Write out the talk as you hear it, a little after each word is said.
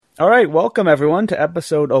All right, welcome everyone to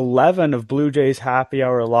episode 11 of Blue Jays Happy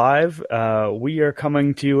Hour Live. We are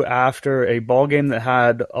coming to you after a ball game that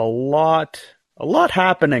had a lot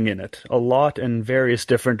happening in it, a lot in various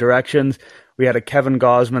different directions. We had a Kevin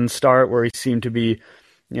Gausman start where he seemed to be,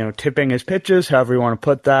 tipping his pitches, however you want to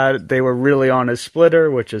put that. They were really on his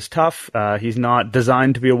splitter, which is tough. He's not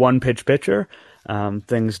designed to be a one-pitch pitcher.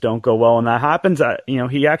 Things don't go well when that happens.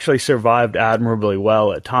 He actually survived admirably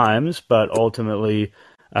well at times, but ultimately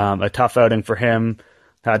a tough outing for him.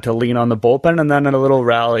 Had to lean on the bullpen and then a little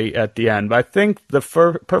rally at the end. But I think the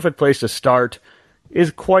perfect place to start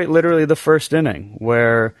is quite literally the first inning,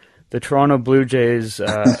 where the Toronto Blue Jays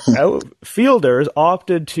outfielders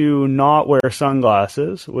opted to not wear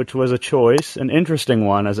sunglasses, which was a choice, an interesting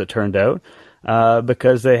one as it turned out,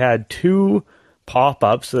 because they had two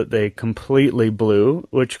pop-ups that they completely blew,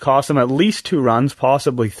 which cost them at least 2 runs,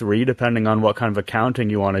 possibly 3, depending on what kind of accounting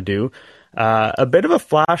you want to do. A bit of a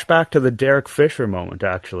flashback to the Derek Fisher moment,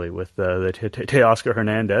 actually, with the Teoscar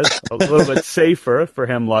Hernandez. A little bit safer for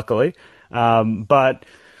him, luckily. But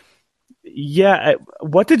yeah,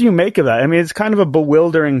 what did you make of that? I mean, it's kind of a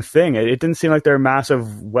bewildering thing. It didn't seem like there were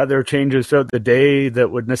massive weather changes throughout the day that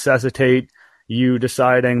would necessitate you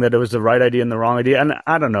deciding that it was the right idea and the wrong idea. And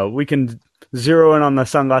I don't know, we can zero in on the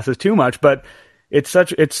sunglasses too much, but it's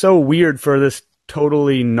so weird for this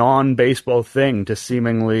totally non-baseball thing to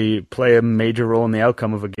seemingly play a major role in the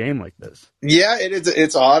outcome of a game like this. Yeah,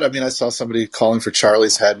 it's odd. I mean, I saw somebody calling for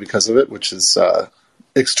Charlie's head because of it, which is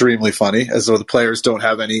extremely funny, as though the players don't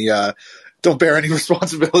bear any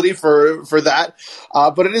responsibility for that.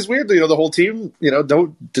 But it is weird, the whole team,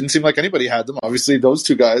 didn't seem like anybody had them. Obviously, those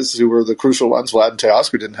two guys who were the crucial ones, Vlad and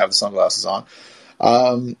Teoscar, didn't have the sunglasses on.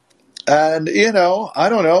 And, I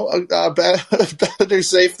don't know, better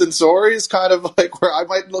safe than sorry is kind of like where I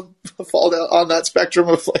might fall down on that spectrum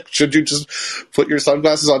of, like, should you just put your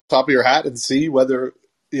sunglasses on top of your hat and see whether,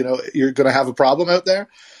 you're going to have a problem out there?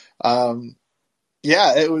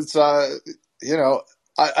 Yeah, it was,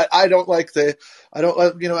 I don't like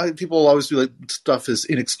people always be like, stuff is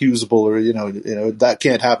inexcusable or, that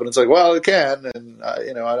can't happen. It's like, well, it can. And,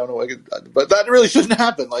 I don't know, but that really shouldn't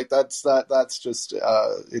happen. Like that's just,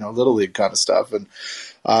 Little League kind of stuff.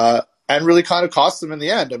 And really kind of cost them in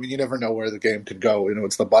the end. I mean, you never know where the game could go.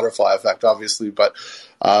 It's the butterfly effect, obviously, but,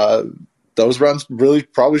 those runs really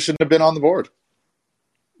probably shouldn't have been on the board.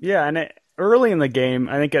 Yeah. And early in the game,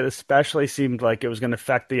 I think it especially seemed like it was going to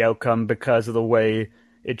affect the outcome because of the way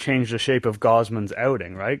it changed the shape of Gausman's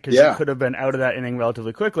outing, right? Because he could have been out of that inning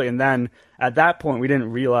relatively quickly. And then at that point, we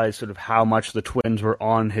didn't realize sort of how much the Twins were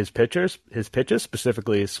on his pitches,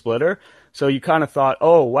 specifically his splitter. So you kind of thought,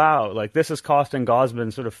 oh, wow, like this is costing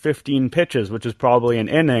Gausman sort of 15 pitches, which is probably an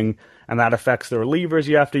inning. And that affects the relievers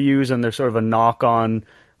you have to use. And there's sort of a knock-on,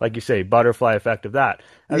 like you say, butterfly effect of that.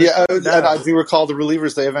 And and I do recall the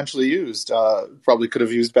relievers they eventually used. Probably could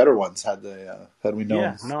have used better ones had we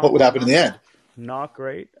known what would happen in the end. Not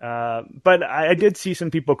great. But I did see some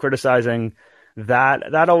people criticizing that.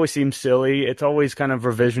 That always seems silly. It's always kind of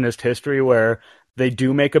revisionist history where they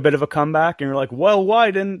do make a bit of a comeback and you're like, well, why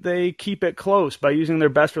didn't they keep it close by using their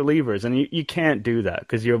best relievers? And you can't do that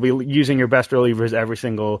because you'll be using your best relievers every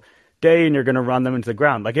single day and you're going to run them into the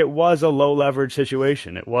ground. Like, it was a low leverage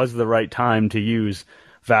situation. It was the right time to use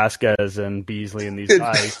Vasquez and Beasley and these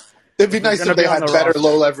guys. It'd be nice if they had better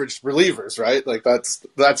low leverage relievers, right? Like that's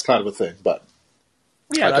kind of a thing, but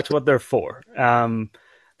yeah, that's what they're for. The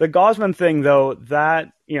Gausman thing, though,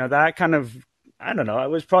 that kind of, I don't know, it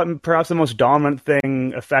was perhaps the most dominant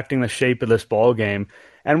thing affecting the shape of this ball game.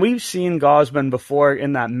 And we've seen Gausman before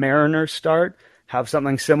in that Mariners start have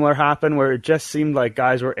something similar happen where it just seemed like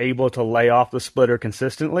guys were able to lay off the splitter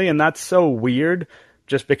consistently. And that's so weird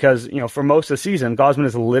just because, for most of the season, Gausman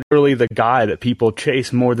is literally the guy that people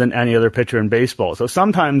chase more than any other pitcher in baseball. So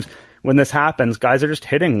sometimes when this happens, guys are just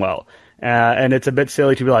hitting well. And it's a bit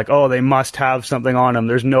silly to be like, oh, they must have something on them.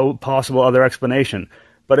 There's no possible other explanation.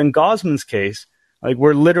 But in Gausman's case, like,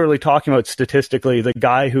 we're literally talking about statistically the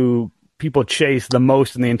guy who people chase the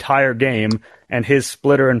most in the entire game, and his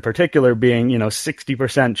splitter in particular being,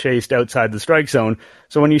 60% chased outside the strike zone.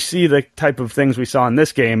 So when you see the type of things we saw in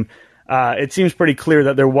this game, it seems pretty clear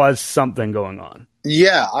that there was something going on.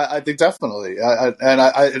 Yeah, I think definitely. I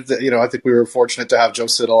think we were fortunate to have Joe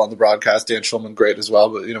Siddall on the broadcast, Dan Schulman, great as well,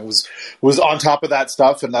 but, was on top of that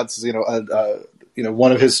stuff. And that's,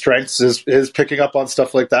 one of his strengths is picking up on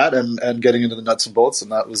stuff like that and getting into the nuts and bolts.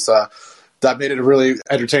 And that was, that made it a really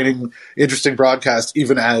entertaining, interesting broadcast,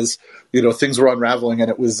 even as things were unraveling,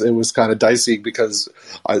 and it was kind of dicey because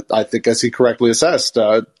I think, as he correctly assessed,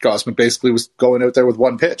 Gausman basically was going out there with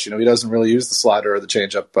one pitch. He doesn't really use the slider or the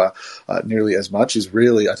changeup nearly as much. He's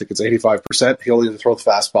really, I think it's 85%. He'll either throw the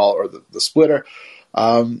fastball or the splitter.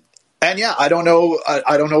 And yeah, I don't know.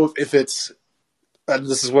 I don't know if it's. And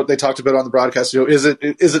this is what they talked about on the broadcast. Is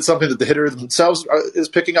it something that the hitter themselves is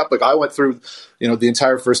picking up? Like, I went through, the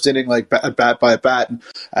entire first inning, like at bat by bat, and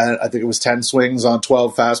I think it was 10 swings on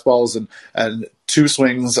 12 fastballs and 2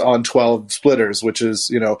 swings on 12 splitters, which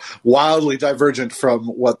is wildly divergent from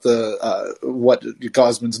what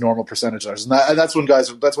Gausman's normal percentage is, and that's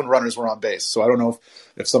when runners were on base. So I don't know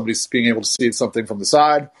if somebody's being able to see something from the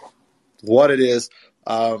side, what it is.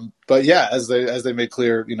 But yeah, as they made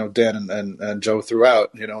clear, Dan and Joe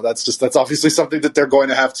throughout, that's obviously something that they're going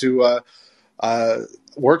to have to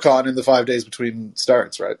work on in the 5 days between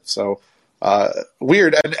starts, right? So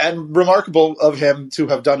weird and remarkable of him to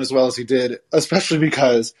have done as well as he did, especially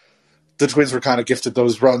because the Twins were kind of gifted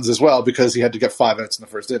those runs as well because he had to get 5 outs in the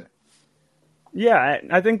first inning. Yeah,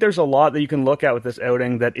 I think there's a lot that you can look at with this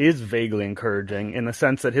outing that is vaguely encouraging in the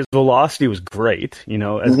sense that his velocity was great,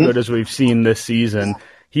 as good as we've seen this season.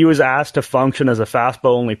 He was asked to function as a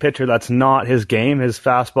fastball-only pitcher. That's not his game. His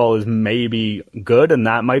fastball is maybe good, and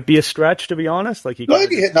that might be a stretch, to be honest. Like, he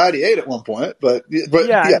hit 98 at one point, but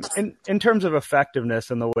yeah. In terms of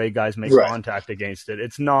effectiveness and the way guys make contact against it,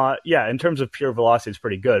 it's not. Yeah, in terms of pure velocity, it's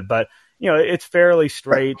pretty good, but it's fairly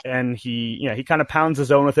straight, and he kind of pounds the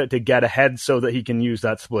zone with it to get ahead so that he can use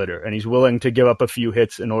that splitter, and he's willing to give up a few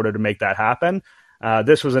hits in order to make that happen.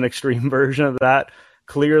 This was an extreme version of that.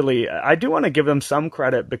 Clearly, I do want to give them some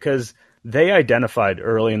credit because they identified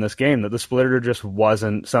early in this game that the splitter just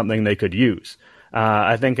wasn't something they could use.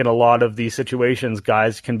 I think in a lot of these situations,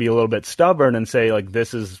 guys can be a little bit stubborn and say, like,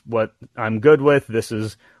 this is what I'm good with. This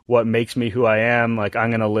is what makes me who I am. Like, I'm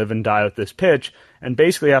going to live and die with this pitch. And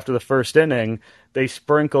basically after the first inning, they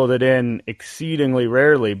sprinkled it in exceedingly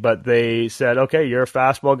rarely, but they said, okay, you're a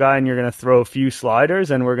fastball guy and you're going to throw a few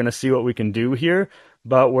sliders and we're going to see what we can do here.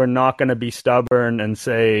 But we're not going to be stubborn and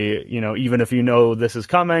say, even if this is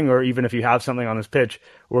coming, or even if you have something on this pitch,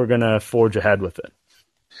 we're going to forge ahead with it.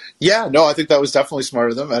 Yeah, no, I think that was definitely smart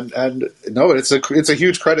of them, and no, it's a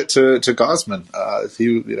huge credit to Gausman.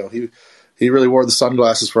 He really wore the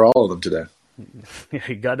sunglasses for all of them today.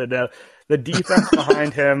 He got it out. The defense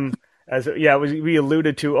behind him, we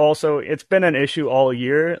alluded to. Also, it's been an issue all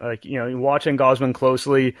year. Like, watching Gausman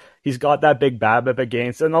closely, he's got that big BABIP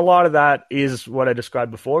against, and a lot of that is what I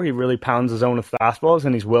described before. He really pounds his own with fastballs,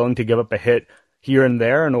 and he's willing to give up a hit here and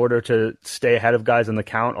there in order to stay ahead of guys in the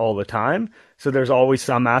count all the time. So there's always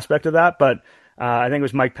some aspect of that. But I think it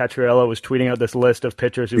was Mike Petriello was tweeting out this list of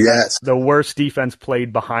pitchers who had the worst defense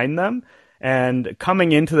played behind them. And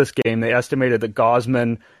coming into this game, they estimated that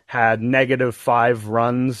Gausman had -5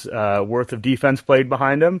 runs worth of defense played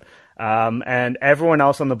behind him. And everyone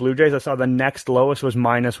else on the Blue Jays, I saw the next lowest was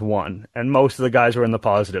 -1. And most of the guys were in the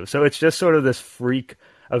positive. So it's just sort of this freak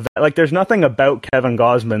event. Like, there's nothing about Kevin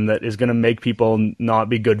Gausman that is going to make people not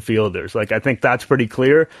be good fielders. Like, I think that's pretty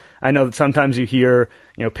clear. I know that sometimes you hear,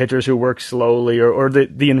 pitchers who work slowly or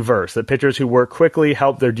the inverse, that pitchers who work quickly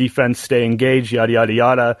help their defense stay engaged, yada, yada,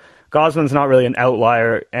 yada. Gausman's not really an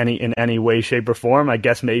outlier in any way, shape, or form. I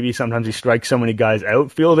guess maybe sometimes he strikes so many guys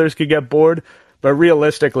out, fielders could get bored. But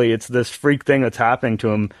realistically, it's this freak thing that's happening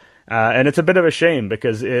to him. And it's a bit of a shame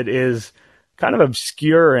because it is kind of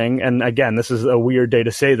obscuring. And again, this is a weird day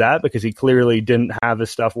to say that because he clearly didn't have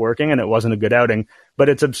his stuff working and it wasn't a good outing. But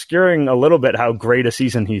it's obscuring a little bit how great a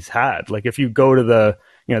season he's had. Like, if you go to the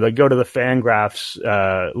Fangraphs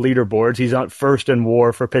leaderboards, he's on first in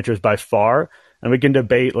WAR for pitchers by far. And we can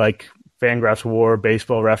debate like Fangraphs WAR,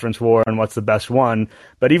 Baseball Reference WAR, and what's the best one.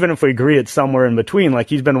 But even if we agree it's somewhere in between, like,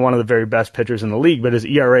 he's been one of the very best pitchers in the league, but his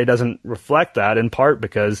ERA doesn't reflect that, in part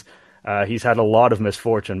because he's had a lot of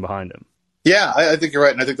misfortune behind him. Yeah, I think you're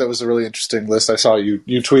right, and I think that was a really interesting list. I saw you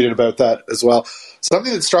tweeted about that as well.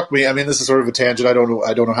 Something that struck me, I mean, this is sort of a tangent. I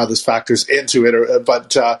don't know how this factors into it,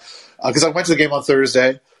 but because I went to the game on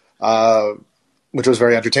Thursday, which was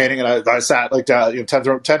very entertaining, and I sat like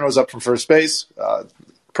 10 rows up from first base.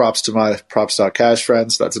 Props to my props.cash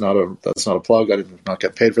friends. That's not a plug. I did not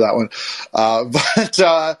get paid for that one. But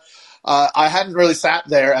I hadn't really sat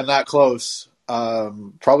there and that close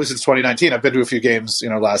probably since 2019. I've been to a few games,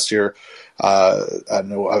 last year. I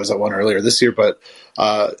know I was at one earlier this year, but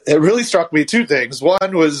it really struck me two things.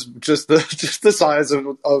 One was just the size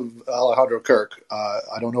of Alejandro Kirk.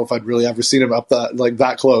 I don't know if I'd really ever seen him up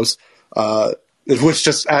that close. which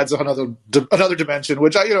just adds another dimension,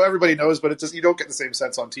 which everybody knows, but it just you don't get the same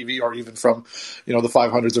sense on TV or even from the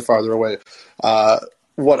 500s or farther away.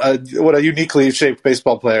 What a uniquely shaped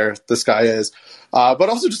baseball player this guy is, but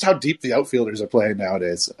also just how deep the outfielders are playing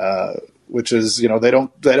nowadays, which is they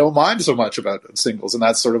don't mind so much about singles, and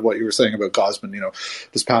that's sort of what you were saying about Gausman,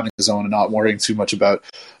 just pounding his own and not worrying too much about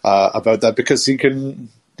that because he can.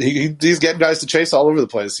 He's getting guys to chase all over the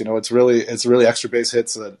place. It's really extra base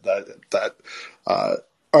hits that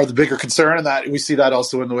are the bigger concern, and that we see that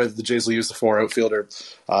also in the way that the Jays will use the 4 outfielder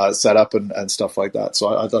setup and stuff like that.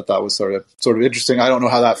 So I thought that was sort of interesting. I don't know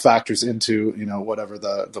how that factors into whatever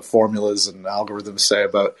the formulas and algorithms say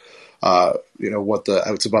about what the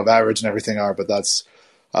outs above average and everything are, but that's.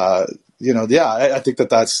 I think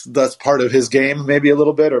that's part of his game, maybe a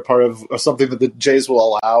little bit, or part of something that the Jays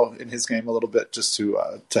will allow in his game a little bit, just to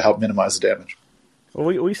help minimize the damage. Well,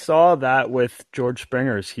 we saw that with George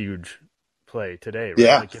Springer's huge play today, right?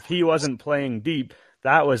 Yeah. Like if he wasn't playing deep,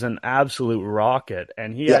 that was an absolute rocket,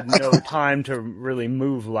 and he had no time to really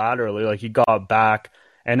move laterally. Like he got back,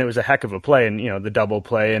 and it was a heck of a play, and the double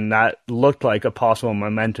play, and that looked like a possible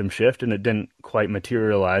momentum shift, and it didn't quite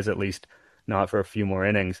materialize, at least not for a few more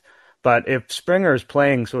innings. But if Springer's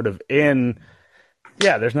playing sort of in,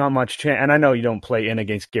 there's not much chance. And I know you don't play in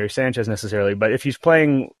against Gary Sanchez necessarily, but if he's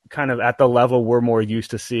playing kind of at the level we're more used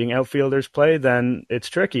to seeing outfielders play, then it's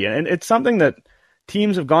tricky. And it's something that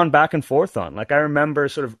teams have gone back and forth on. Like I remember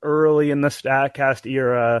sort of early in the StatCast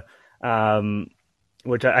era,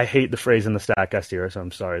 which I hate the phrase in the StatCast era, so I'm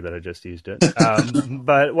sorry that I just used it.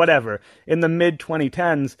 But whatever. In the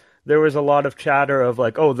mid-2010s, there was a lot of chatter of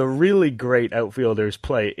like, oh, the really great outfielders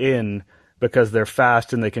play in because they're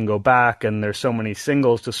fast and they can go back and there's so many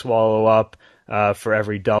singles to swallow up for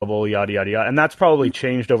every double, yada, yada, yada. And that's probably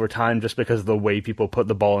changed over time just because of the way people put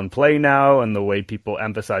the ball in play now and the way people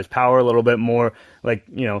emphasize power a little bit more. Like,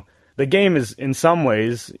 the game is, in some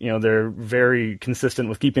ways, they're very consistent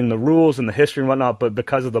with keeping the rules and the history and whatnot, but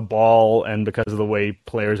because of the ball and because of the way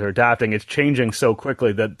players are adapting, it's changing so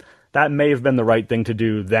quickly that may have been the right thing to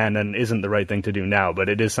do then and isn't the right thing to do now. But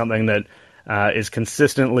it is something that is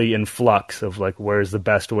consistently in flux of like, where's the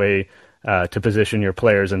best way to position your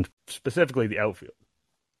players and specifically the outfield.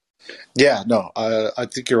 Yeah, no, I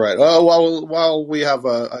think you're right. While we have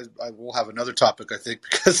I will have another topic, I think,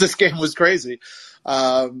 because this game was crazy.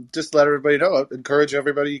 Just let everybody know. Encourage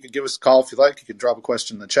everybody. You can give us a call if you like. You can drop a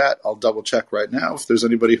question in the chat. I'll double check right now if there's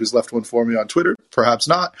anybody who's left one for me on Twitter. Perhaps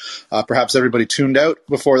not. Perhaps everybody tuned out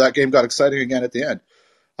before that game got exciting again at the end.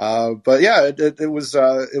 But yeah, it was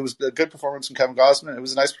a good performance from Kevin Gausman. It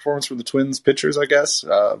was a nice performance from the Twins pitchers, I guess.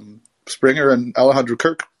 Springer and Alejandro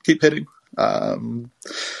Kirk keep hitting.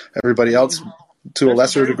 Everybody else to a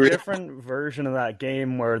lesser degree. Different version of that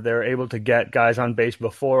game where they're able to get guys on base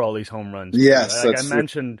before all these home runs. Yes, like I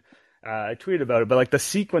mentioned, I tweeted about it, but like the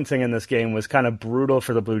sequencing in this game was kind of brutal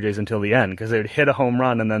for the Blue Jays until the end because they would hit a home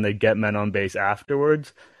run and then they'd get men on base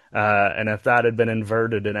afterwards. And if that had been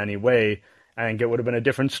inverted in any way, I think it would have been a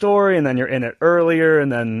different story, and then you're in it earlier,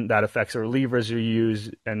 and then that affects the relievers you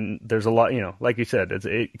use, and there's a lot, like you said,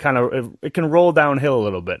 it can roll downhill a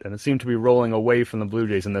little bit, and it seemed to be rolling away from the Blue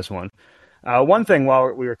Jays in this one. One thing,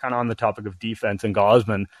 while we were kind of on the topic of defense and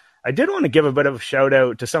Gausman, I did want to give a bit of a shout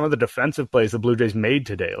out to some of the defensive plays the Blue Jays made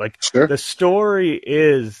today. Like, sure. The story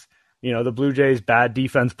is, the Blue Jays' bad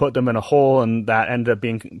defense put them in a hole, and that ended up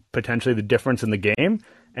being potentially the difference in the game.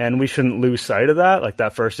 And we shouldn't lose sight of that. Like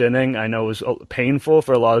that first inning, I know was painful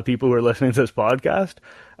for a lot of people who are listening to this podcast.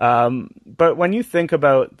 But when you think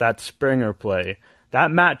about that Springer play, that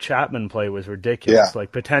Matt Chapman play was ridiculous. Yeah.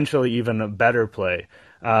 Like potentially even a better play.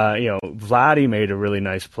 Vladdy made a really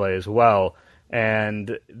nice play as well.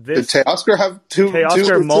 And this did Teoscar have two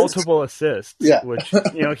multiple assists. Yeah. Which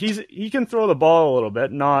he can throw the ball a little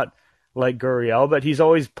bit, not like Gurriel, but he's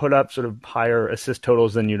always put up sort of higher assist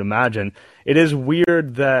totals than you'd imagine. It is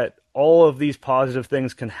weird that all of these positive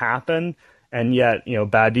things can happen, and yet,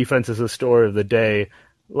 bad defense is the story of the day.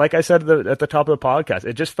 Like I said at the top of the podcast,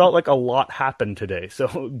 it just felt like a lot happened today.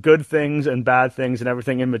 So good things and bad things and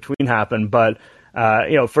everything in between happened. But,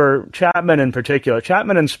 for Chapman in particular,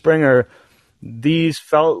 Chapman and Springer, this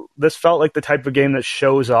felt like the type of game that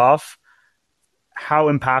shows off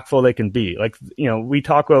how impactful they can be. Like, we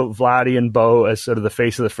talk about Vladdy and Bo as sort of the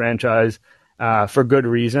face of the franchise for good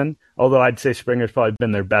reason, although I'd say Springer's probably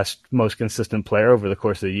been their best, most consistent player over the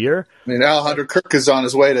course of the year. I mean, Alejandro Kirk is on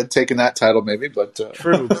his way to taking that title maybe, but...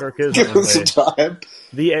 True, Kirk is on his way. Some time.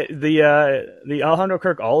 The Alejandro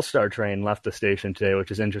Kirk All-Star train left the station today,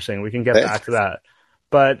 which is interesting. We can get back to that.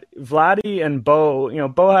 But Vladdy and Bo,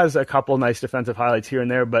 Bo has a couple nice defensive highlights here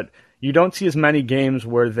and there, but you don't see as many games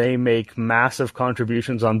where they make massive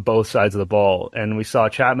contributions on both sides of the ball. And we saw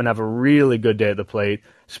Chapman have a really good day at the plate,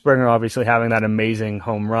 Springer obviously having that amazing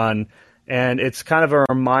home run. And it's kind of a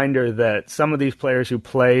reminder that some of these players who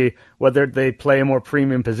play, whether they play a more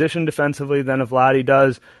premium position defensively than a Vladdy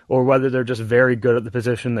does, or whether they're just very good at the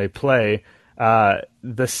position they play,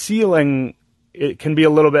 the ceiling, it can be a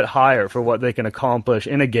little bit higher for what they can accomplish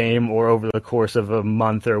in a game or over the course of a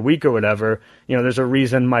month or a week or whatever. There's a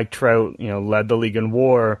reason Mike Trout, led the league in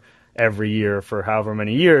WAR every year for however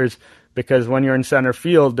many years, because when you're in center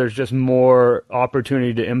field, there's just more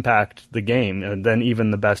opportunity to impact the game than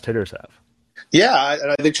even the best hitters have. Yeah,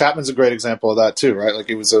 and I think Chapman's a great example of that too, right? Like,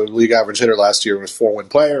 he was a league average hitter last year, was 4-win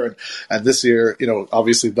player, and this year,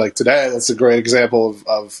 obviously, like today, that's a great example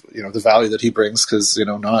of the value that he brings, because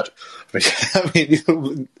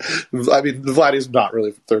Vladdy's not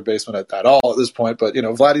really third baseman at all at this point, but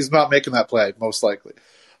Vladdy's not making that play most likely.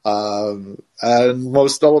 And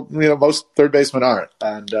most third basemen aren't,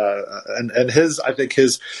 and I think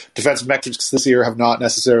his defensive metrics this year have not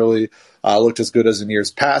necessarily looked as good as in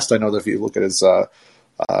years past. I know that if you look at his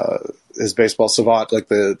baseball savant, like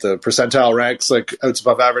the percentile ranks, like outs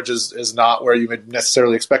above average is not where you would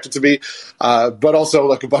necessarily expect it to be, but also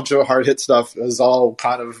like a bunch of hard hit stuff is all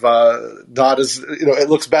kind of not as it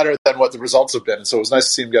looks better than what the results have been, and so it was nice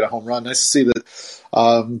to see him get a home run. Nice to see that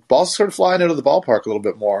balls sort of flying into the ballpark a little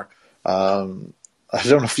bit more. I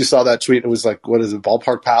don't know if you saw that tweet. It was like, what is it,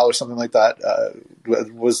 Ballpark Pal or something like that?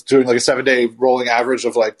 Was doing like a 7-day rolling average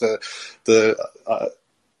of like the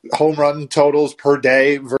home run totals per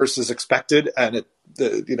day versus expected, and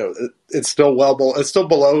it's still below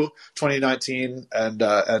 2019 and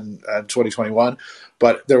 2021,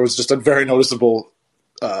 but there was just a very noticeable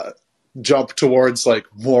jump towards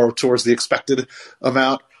the expected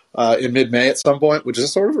amount in mid-May at some point, which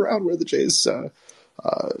is sort of around where the Jays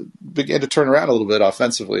began to turn around a little bit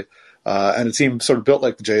offensively, and a team sort of built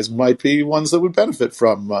like the Jays might be ones that would benefit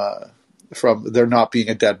from there not being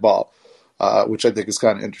a dead ball, which I think is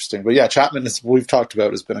kind of interesting. But yeah, Chapman, as we've talked about,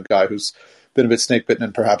 has been a guy who's been a bit snake bitten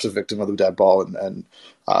and perhaps a victim of the dead ball, and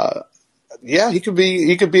he could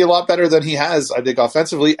be a lot better than he has, I think,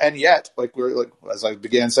 offensively, and yet, as I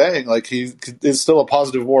began saying, he is still a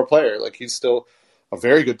positive WAR player. Like, he's still a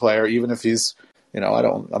very good player, even if he's I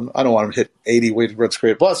don't want him to hit 80 weighted runs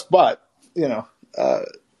created plus, but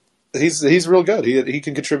he's real good. He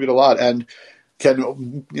can contribute a lot and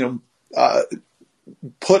can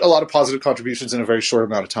put a lot of positive contributions in a very short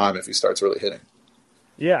amount of time if he starts really hitting.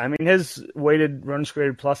 Yeah, I mean, his weighted runs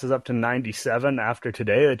created plus is up to 97 after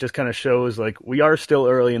today. It just kind of shows we are still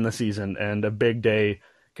early in the season, and a big day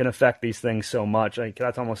can affect these things so much.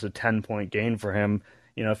 That's almost a 10-point gain for him.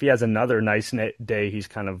 If he has another nice day, he's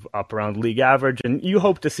kind of up around league average, and you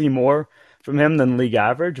hope to see more from him than league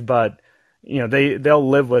average, but they'll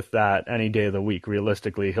live with that any day of the week.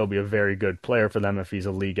 Realistically, he'll be a very good player for them if he's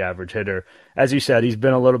a league average hitter. As you said, he's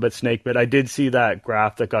been a little bit snake bit. I did see that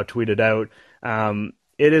graph that got tweeted out.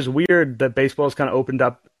 It is weird that baseball's kind of opened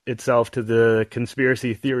up itself to the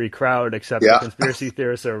conspiracy theory crowd, except the conspiracy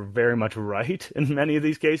theorists are very much right in many of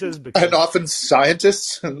these cases. And often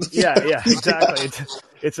scientists. Yeah, exactly.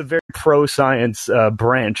 It's a very pro-science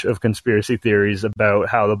branch of conspiracy theories about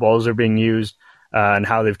how the balls are being used and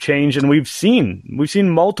how they've changed. And we've seen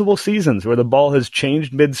multiple seasons where the ball has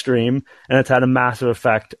changed midstream and it's had a massive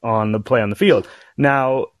effect on the play on the field.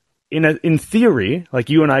 Now, in theory,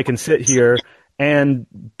 you and I can sit here and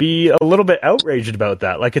be a little bit outraged about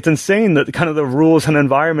that. It's insane that kind of the rules and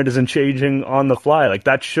environment isn't changing on the fly.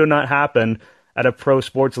 That should not happen at a pro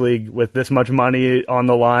sports league with this much money on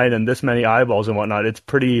the line and this many eyeballs and whatnot. It's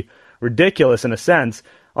pretty ridiculous in a sense.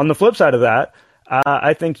 On the flip side of that,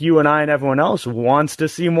 I think you and I and everyone else wants to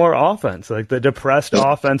see more offense. The depressed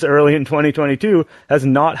offense early in 2022 has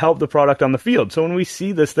not helped the product on the field. So when we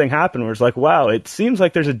see this thing happen, we're just wow, it seems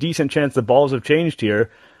like there's a decent chance the balls have changed here.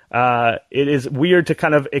 It is weird to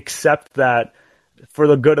kind of accept that for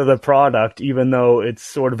the good of the product, even though it's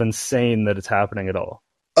sort of insane that it's happening at all.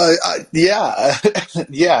 Yeah.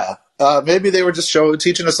 Maybe they were just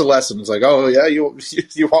teaching us a lesson. It's oh yeah, you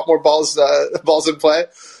want more balls in play?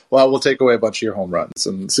 Well, we'll take away a bunch of your home runs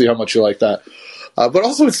and see how much you like that. But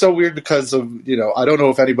also, it's so weird because of I don't know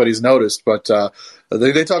if anybody's noticed, but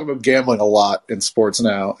they talk about gambling a lot in sports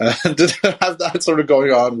now, and to have that sort of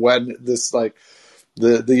going on when this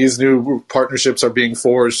these new partnerships are being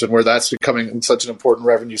forged and where that's becoming such an important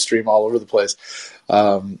revenue stream all over the place.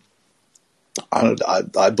 I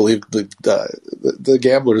believe the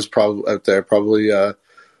gamblers probably out there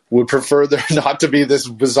would prefer there not to be this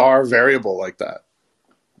bizarre variable like that.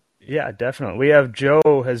 Yeah, definitely. We have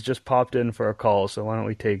Joe has just popped in for a call, so why don't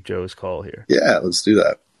we take Joe's call here? Yeah, let's do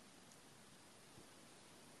that.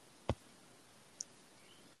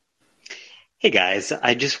 Hey guys,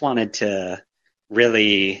 I just wanted to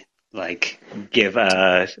really give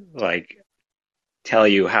a tell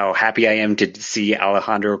you how happy I am to see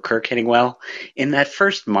Alejandro Kirk hitting well. In that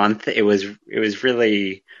first month, it was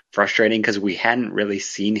really frustrating because we hadn't really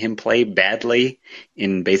seen him play badly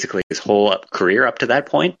in basically his whole career up to that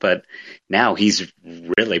point, but now he's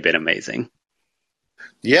really been amazing.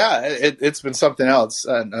 Yeah, it's been something else.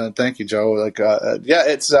 And thank you, Joe. Yeah,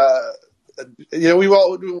 it's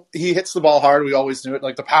he hits the ball hard. We always knew it.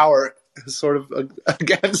 Like the power has sort of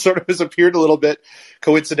again sort of has appeared a little bit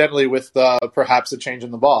coincidentally with perhaps a change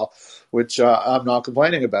in the ball, which I'm not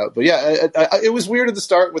complaining about. But yeah, it was weird at the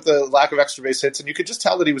start with the lack of extra base hits, and you could just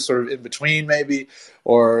tell that he was sort of in between, maybe,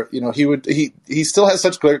 or he still has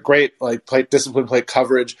such great like plate discipline, plate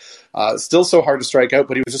coverage, still so hard to strike out,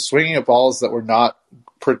 but he was just swinging at balls that were not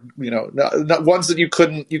not ones that you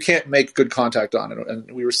can't make good contact on,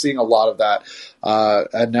 and we were seeing a lot of that.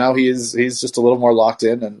 And now he's just a little more locked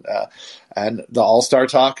in, and the All-Star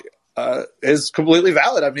talk is completely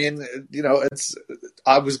valid. I mean,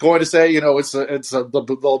 I was going to say,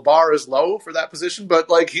 the bar is low for that position, but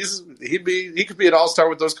like he could be an All-Star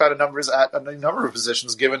with those kind of numbers at a number of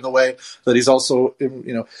positions, given the way that he's also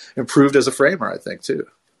improved as a framer, I think too.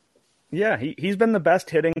 Yeah, he's been the best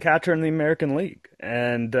hitting catcher in the American League,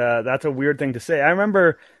 and that's a weird thing to say. I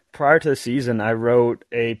remember prior to the season, I wrote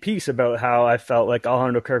a piece about how I felt like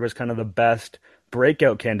Alejandro Kirk was kind of the best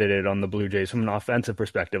breakout candidate on the Blue Jays from an offensive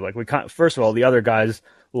perspective. Like first of all, the other guys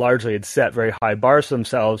largely had set very high bars for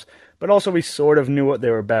themselves, but also we sort of knew what they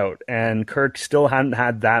were about. And Kirk still hadn't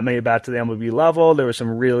had that many bats at the MLB level. There was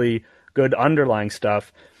some really good underlying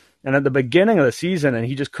stuff. And at the beginning of the season, and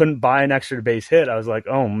he just couldn't buy an extra base hit, I was like,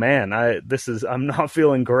 oh man, I'm not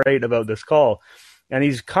feeling great about this call. And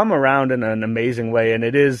he's come around in an amazing way. And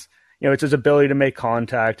it is, it's his ability to make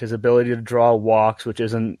contact, his ability to draw walks, which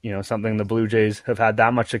isn't, something the Blue Jays have had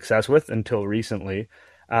that much success with until recently.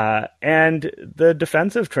 And the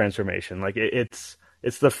defensive transformation, like it's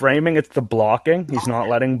the framing, it's the blocking. He's not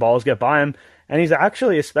letting balls get by him. And he's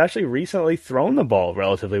actually, especially recently, thrown the ball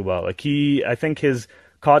relatively well. I think his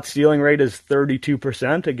caught stealing rate is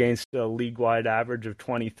 32% against a league-wide average of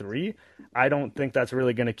 23. I don't think that's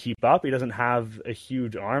really going to keep up. He doesn't have a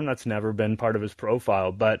huge arm. That's never been part of his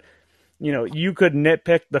profile. But, you could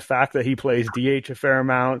nitpick the fact that he plays DH a fair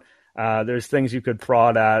amount. There's things you could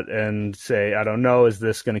prod at and say, I don't know, is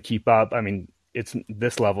this going to keep up? I mean,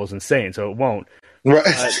 this level is insane, so it won't. Right.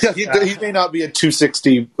 He may not be a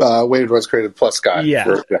 260 weighted runs created plus guy.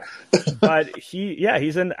 Yeah. But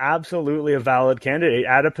he's absolutely a valid candidate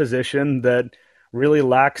at a position that really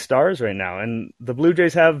lacks stars right now. And the Blue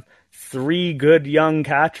Jays have 3 good young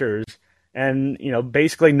catchers, and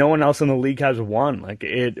basically no one else in the league has one.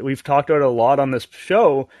 We've talked about it a lot on this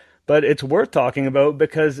show, but it's worth talking about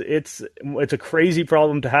because it's a crazy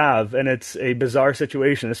problem to have, and it's a bizarre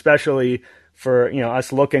situation, especially for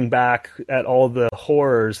us looking back at all the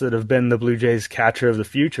horrors that have been the Blue Jays catcher of the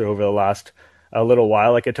future over the last little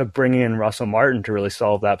while. Like it took bringing in Russell Martin to really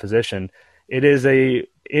solve that position. It is a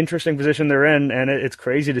interesting position they're in, and it's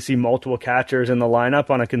crazy to see multiple catchers in the lineup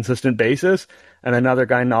on a consistent basis, and another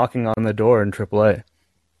guy knocking on the door in AAA.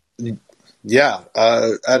 Yeah,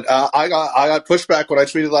 and I got pushback when I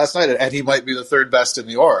tweeted last night, and he might be the third best in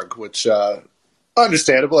the org, which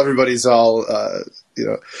understandable. Everybody's all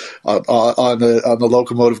on the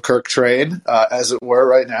locomotive Kirk train, as it were,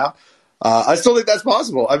 right now. I still think that's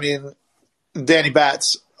possible. I mean, Danny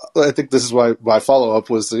Batts. I think this is why my follow up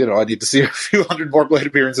was, I need to see a few hundred more plate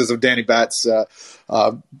appearances of Danny Batts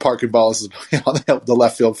parking balls on the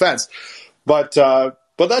left field fence, but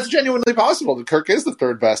that's genuinely possible. That Kirk is the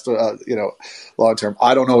third best, long term.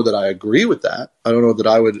 I don't know that I agree with that. I don't know that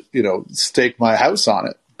I would, stake my house on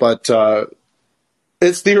it, but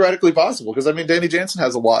it's theoretically possible because Danny Jansen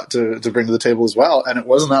has a lot to bring to the table as well, and it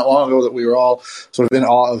wasn't that long ago that we were all sort of in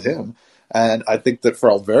awe of him. And I think that for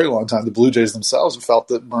a very long time, the Blue Jays themselves have felt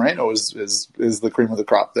that Moreno is the cream of the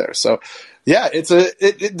crop there. So, yeah,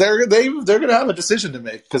 they're going to have a decision to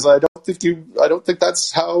make because I don't think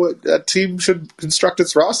that's how a team should construct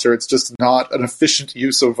its roster. It's just not an efficient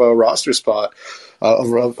use of a roster spot,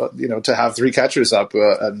 to have 3 catchers up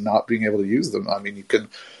and not being able to use them. I mean,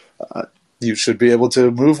 you should be able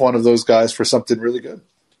to move one of those guys for something really good,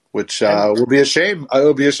 which will be a shame. It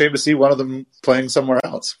will be a shame to see one of them playing somewhere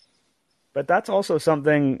else. But that's also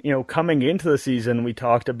something, coming into the season, we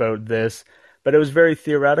talked about this, but it was very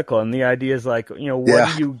theoretical. And the idea is what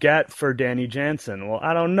do you get for Danny Jansen? Well,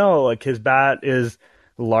 I don't know. Like his bat is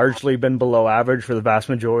largely been below average for the vast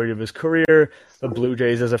majority of his career. The Blue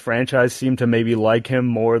Jays as a franchise seem to maybe like him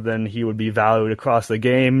more than he would be valued across the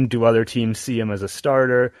game. Do other teams see him as a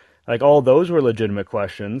starter? Like, all those were legitimate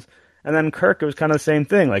questions. And then Kirk, it was kind of the same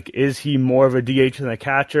thing. Like, is he more of a DH than a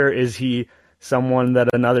catcher? Is he someone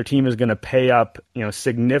that another team is going to pay up,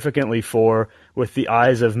 significantly for, with the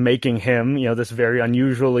eyes of making him, this very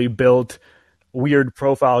unusually built, weird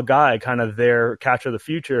profile guy, kind of their catcher of the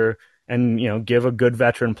future, and, give a good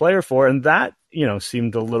veteran player for? And that,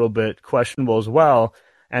 seemed a little bit questionable as well.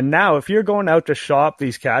 And now, if you're going out to shop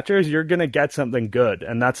these catchers, you're going to get something good.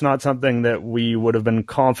 And that's not something that we would have been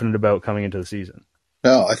confident about coming into the season.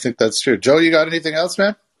 No, I think that's true. Joe, you got anything else,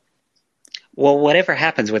 man? Well, whatever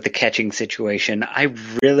happens with the catching situation, I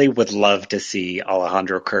really would love to see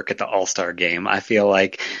Alejandro Kirk at the All-Star game. I feel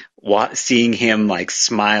like seeing him like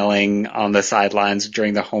smiling on the sidelines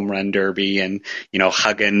during the home run derby and,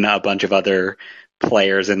 hugging a bunch of other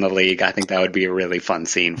players in the league, I think that would be a really fun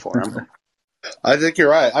scene for him. I think you're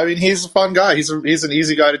right. I mean, he's a fun guy. He's an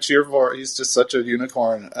easy guy to cheer for. He's just such a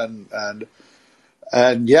unicorn, and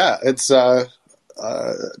yeah, it's I'm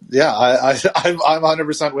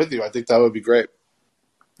 100% with you. I think that would be great.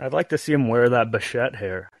 I'd like to see him wear that Bichette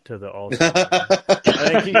hair to the All-Star.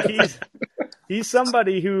 I think he's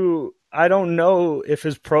somebody who, I don't know if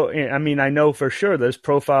I know for sure that his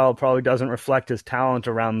profile probably doesn't reflect his talent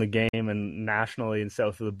around the game and nationally and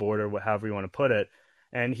south of the border, however you want to put it.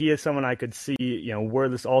 And he is someone I could see, were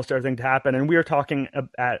this All-Star thing to happen. And we are talking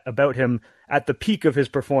about him at the peak of his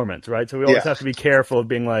performance, right? So we always have to be careful of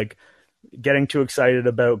being like, getting too excited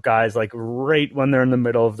about guys like right when they're in the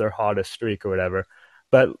middle of their hottest streak or whatever.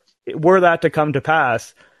 But were that to come to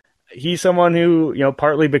pass, he's someone who,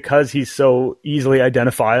 partly because he's so easily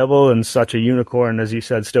identifiable and such a unicorn, as you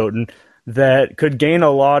said, Stoughton, that could gain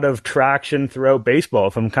a lot of traction throughout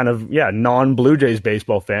baseball from kind of, non-Blue Jays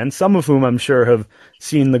baseball fans, some of whom I'm sure have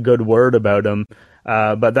seen the good word about him.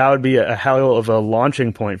 But that would be a hell of a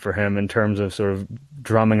launching point for him in terms of sort of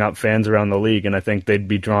drumming up fans around the league, and I think they'd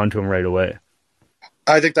be drawn to him right away.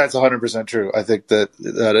 I think that's 100% true. I think that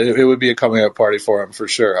it would be a coming out party for him for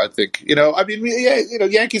sure. I think,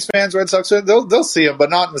 Yankees fans, Red Sox fans, they'll see him, but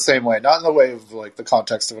not in the same way, not in the way of like the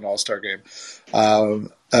context of an All-Star game.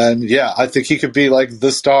 I think he could be like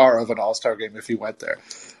the star of an All-Star game if he went there.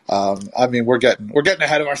 We're getting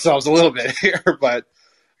ahead of ourselves a little bit here, but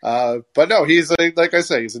no, he's like I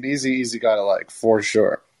say, he's an easy guy to like for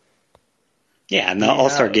sure. Yeah, and the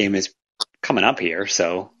All-Star game is coming up here,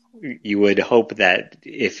 so you would hope that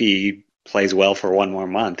if he plays well for one more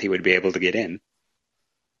month, he would be able to get in.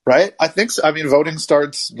 Right? I think so. I mean, voting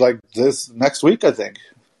starts like this next week, I think.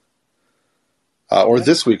 Or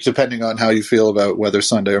this week, depending on how you feel about whether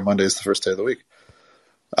Sunday or Monday is the first day of the week.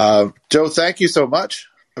 Joe, thank you so much.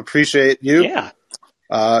 Appreciate you. Yeah.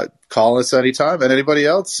 Call us anytime, and anybody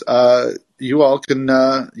else, you all can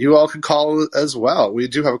call as well. We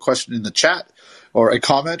do have a question in the chat, or a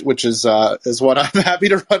comment, which is what I'm happy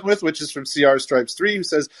to run with, which is from CR Stripes 3, who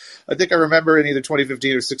says, I think I remember in either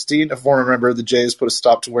 2015 or 16, a former member of the Jays put a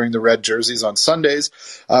stop to wearing the red jerseys on Sundays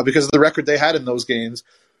because of the record they had in those games.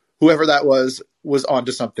 Whoever that was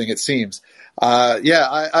onto something, it seems. I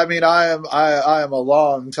am a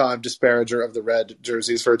long time disparager of the red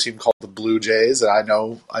jerseys for a team called the Blue Jays, and I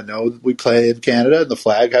know we play in Canada and the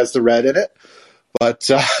flag has the red in it, but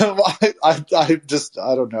I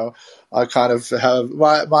don't know. I kind of have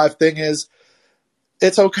my thing is,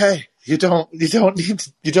 it's okay. You don't need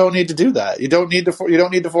to do that. You don't need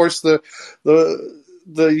to force the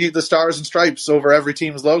stars and stripes over every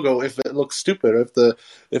team's logo if it looks stupid.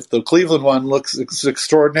 If the Cleveland one looks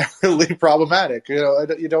extraordinarily problematic,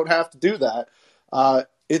 you don't have to do that.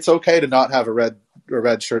 It's okay to not have a red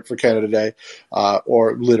shirt for Canada Day,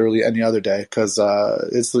 or literally any other day, because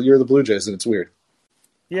you're the Blue Jays and it's weird.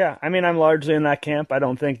 Yeah, I mean, I'm largely in that camp. I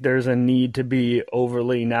don't think there's a need to be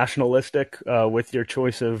overly nationalistic with your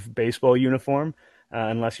choice of baseball uniform.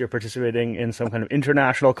 Unless you're participating in some kind of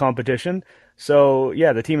international competition. So,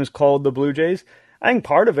 yeah, the team is called the Blue Jays. I think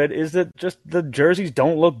part of it is that just the jerseys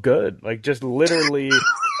don't look good. Like, just literally,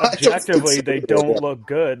 objectively, they don't look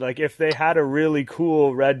good. Like, if they had a really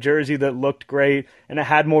cool red jersey that looked great and it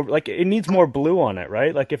had more, like, it needs more blue on it,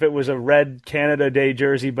 right? Like, if it was a red Canada Day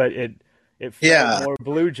jersey, but it felt more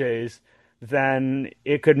Blue Jays, then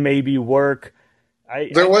it could maybe work.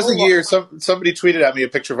 There was a year, somebody tweeted at me a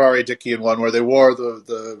picture of R.A. Dickey in one where they wore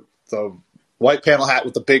the white panel hat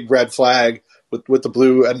with the big red flag with the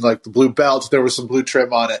blue and like the blue belt. There was some blue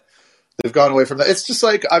trim on it. They've gone away from that. It's just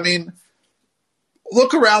like, I mean,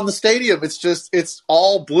 look around the stadium. It's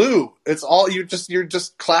all blue. It's all you're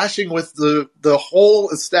just clashing with the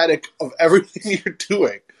whole aesthetic of everything you're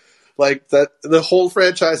doing. Like that, the whole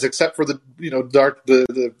franchise, except for the dark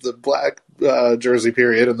the black jersey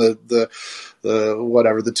period and the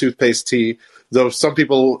whatever, the toothpaste tee. Though some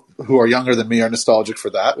people who are younger than me are nostalgic for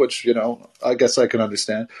that, which I guess I can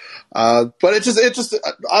understand. But it just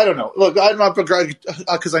I don't know. Look, I'm not begrudging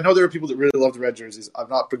because I know there are people that really love the red jerseys. I'm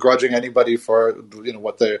not begrudging anybody for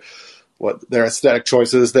what their aesthetic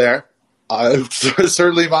choices there.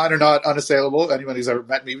 Certainly mine are not unassailable. Anybody who's ever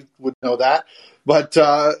met me would know that. But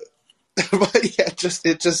but yeah, it just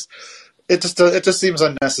seems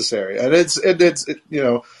unnecessary, and it's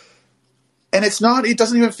and it's not. It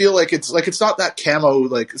doesn't even feel like it's not that camo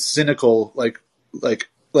like cynical like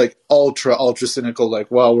ultra cynical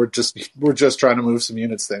like, well, we're just trying to move some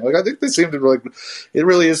units thing. Like I think they seem to like it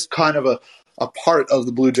really is kind of a part of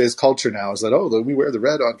the Blue Jays culture now is that we wear the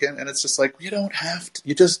red on cam, and it's just like you don't have to.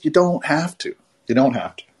 You don't have to. You don't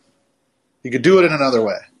have to. You could do it in another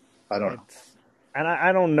way. I don't know. And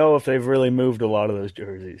I don't know if they've really moved a lot of those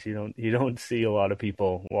jerseys. You don't see a lot of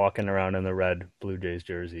people walking around in the red Blue Jays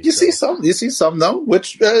jerseys. You see some though,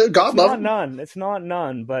 which God love. It's not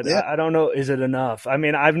none, but yeah. I don't know. Is it enough? I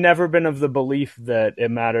mean, I've never been of the belief that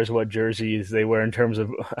it matters what jerseys they wear in terms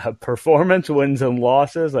of performance, wins and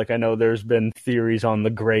losses. Like I know there's been theories on the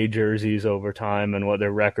gray jerseys over time and what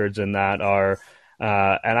their records in that are,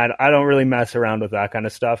 and I don't really mess around with that kind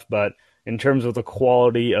of stuff, but. In terms of the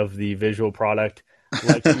quality of the visual product,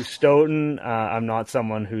 like Hugh Stoughton, I'm not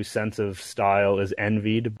someone whose sense of style is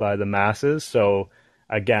envied by the masses. So,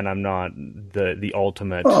 again, I'm not the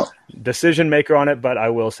ultimate decision maker on it, but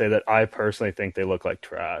I will say that I personally think they look like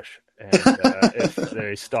trash. And if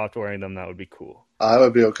they stopped wearing them, that would be cool. I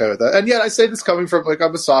would be okay with that. And yet I say this coming from, like,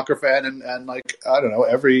 I'm a soccer fan, and like, I don't know,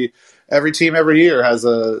 every team every year has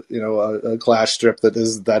a clash strip that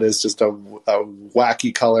is just a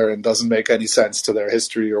wacky color and doesn't make any sense to their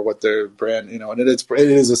history or what their brand, and it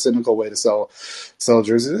is a cynical way to sell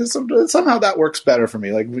jerseys. Somehow that works better for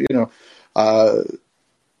me. Like,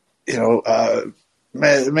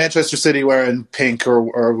 Manchester City wearing pink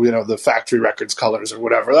or the factory records colors or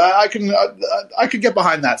whatever. I could get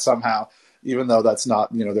behind that somehow, even though that's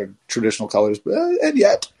not their traditional colors. And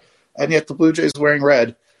yet the Blue Jays wearing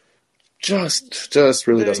red just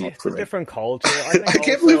really doesn't work for me. It's a different culture. I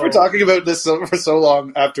can't believe we're talking about this for so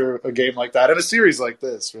long after a game like that and a series like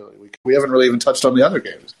this. Really, we haven't really even touched on the other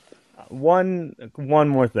games. One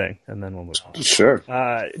more thing, and then we'll move on. Sure.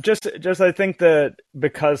 Just I think that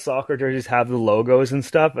because soccer jerseys have the logos and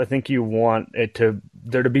stuff, I think you want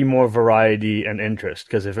there to be more variety and interest.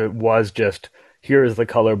 Because if it was just here is the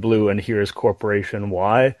color blue and here is Corporation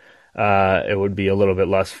Y, it would be a little bit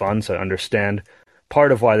less fun. So I understand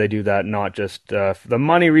part of why they do that, not just for the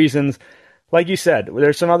money reasons. Like you said,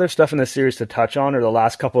 there's some other stuff in the series to touch on, or the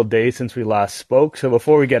last couple of days since we last spoke. So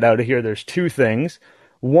before we get out of here, there's two things.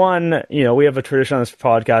 One, we have a tradition on this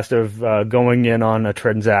podcast of going in on a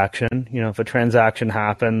transaction. If a transaction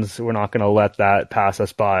happens, we're not going to let that pass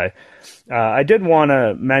us by. I did want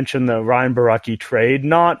to mention the Ryan Borucki trade,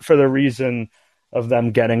 not for the reason of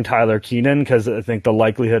them getting Tyler Keenan, because I think the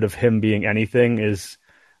likelihood of him being anything is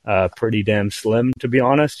pretty damn slim, to be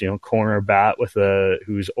honest. Corner bat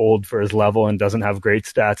who's old for his level and doesn't have great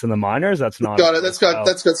stats in the minors. That's not that's got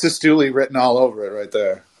Sestouli written all over it right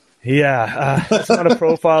there. Yeah, it's not a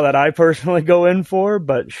profile that I personally go in for,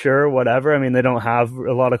 but sure, whatever. I mean, they don't have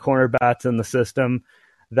a lot of corner bats in the system.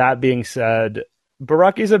 That being said,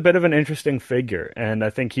 Borucki's a bit of an interesting figure, and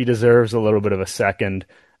I think he deserves a little bit of a second.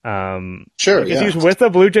 Sure, because he was with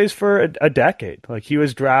the Blue Jays for a decade. Like, he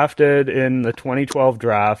was drafted in the 2012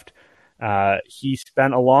 draft. He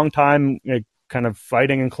spent a long time kind of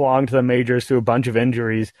fighting and clawing to the majors through a bunch of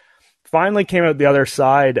injuries. Finally came out the other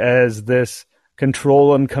side as this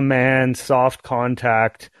control and command, soft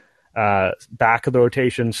contact, back of the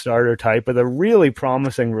rotation starter type with a really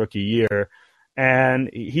promising rookie year. And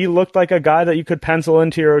he looked like a guy that you could pencil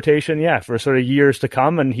into your rotation, for sort of years to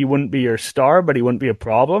come. And he wouldn't be your star, but he wouldn't be a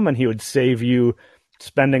problem. And he would save you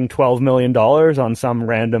spending $12 million on some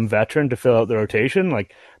random veteran to fill out the rotation.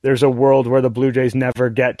 Like, there's a world where the Blue Jays never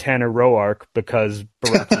get Tanner Roark because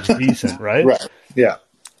Borucki's decent, right? Right, yeah.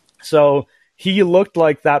 So he looked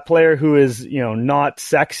like that player who is, not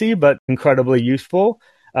sexy, but incredibly useful.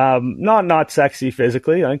 Not sexy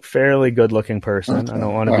physically, like fairly good looking person. I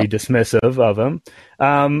don't want to be dismissive of him.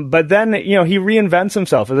 But then, he reinvents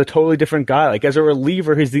himself as a totally different guy. Like, as a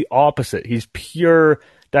reliever, he's the opposite. He's pure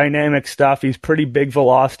dynamic stuff. He's pretty big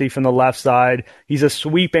velocity from the left side. He's a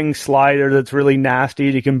sweeping slider that's really nasty.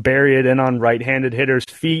 You can bury it in on right-handed hitters'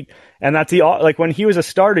 feet. And that's like when he was a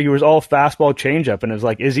starter, he was all fastball changeup. And it was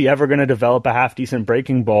like, is he ever going to develop a half-decent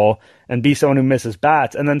breaking ball and be someone who misses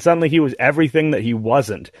bats? And then suddenly he was everything that he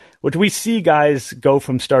wasn't, which we see guys go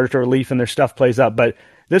from starter to relief and their stuff plays up. But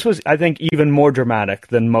this was, I think, even more dramatic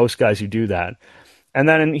than most guys who do that. And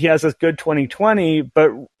then he has this good 2020,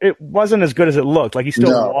 but it wasn't as good as it looked. Like he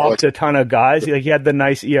still walked a ton of guys. He had the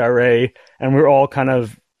nice ERA, and we were all kind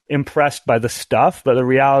of impressed by the stuff. But the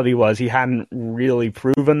reality was he hadn't really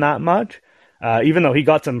proven that much, even though he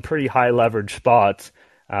got some pretty high leverage spots,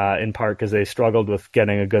 in part because they struggled with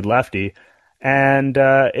getting a good lefty. And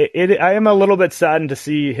I am a little bit saddened to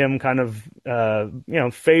see him kind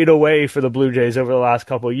of fade away for the Blue Jays over the last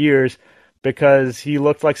couple of years, because he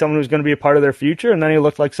looked like someone who was going to be a part of their future, and then he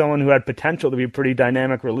looked like someone who had potential to be a pretty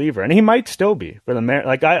dynamic reliever. And he might still be for the Mariners.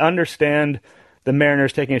 Like, I understand the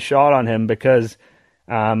Mariners taking a shot on him because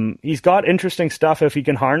he's got interesting stuff if he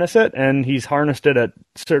can harness it, and he's harnessed it at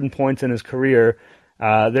certain points in his career.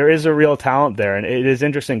 There is a real talent there, and it is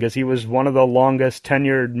interesting because he was one of the longest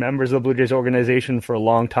tenured members of the Blue Jays organization for a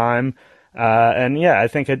long time. And yeah, I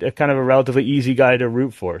think a kind of a relatively easy guy to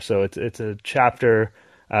root for. So it's a chapter,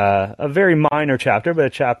 a very minor chapter, but a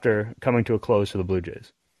chapter coming to a close for the Blue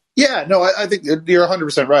Jays. Yeah, no, I think you're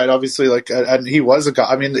 100% right. Obviously, and he was a guy.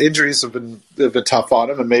 I mean, the injuries have been tough on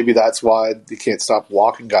him, and maybe that's why he can't stop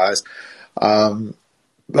walking guys.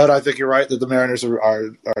 But I think you're right that the Mariners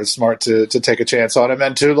are smart to take a chance on him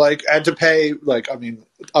and to pay, I mean,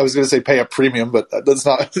 I was going to say pay a premium, but that's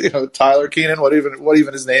not, Tyler Keenan, what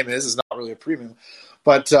even his name is not really a premium.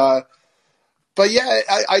 But yeah,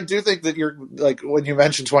 I do think that you're when you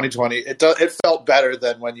mentioned 2020, it felt better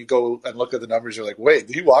than when you go and look at the numbers. You're like, wait,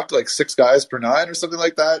 he walked 6 guys per 9 or something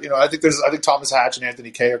like that. I think Thomas Hatch and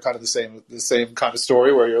Anthony Kay are kind of the same kind of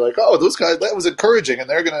story where you're like, oh, those guys, that was encouraging, and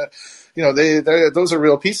they're gonna, those are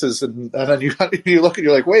real pieces, and then you look and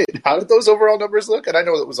you're like, wait, how did those overall numbers look? And I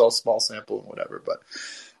know it was all small sample and whatever,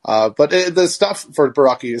 but the stuff for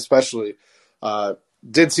Baraki especially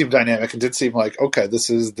did seem dynamic and did seem like, okay, this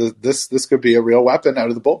could be a real weapon out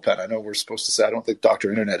of the bullpen. I know we're supposed to say, I don't think Dr.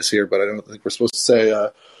 Internet is here, but I don't think we're supposed to say,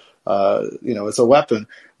 it's a weapon,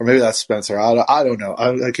 or maybe that's Spencer. I don't know.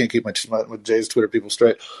 I can't keep my Jay's Twitter people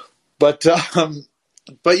straight, but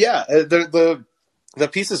yeah, the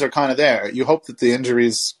pieces are kind of there. You hope that the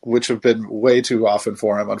injuries, which have been way too often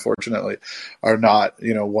for him, unfortunately, are not,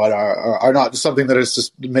 are not something that is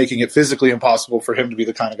just making it physically impossible for him to be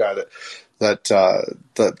the kind of guy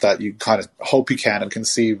that you kind of hope he can and can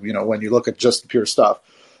see, when you look at just the pure stuff.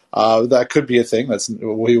 That could be a thing.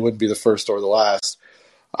 He wouldn't be the first or the last.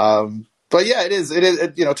 But yeah, it is,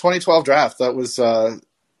 2012 draft. That was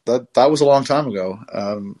a long time ago.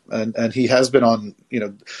 And he has been on,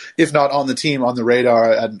 if not on the team, on the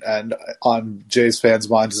radar and on Jays fans'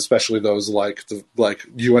 minds, especially those like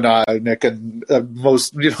you and I, Nick, and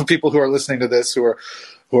most, people who are listening to this who are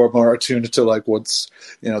more attuned to what's,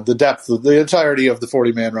 the depth of the entirety of the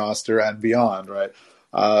 40-man roster and beyond, right?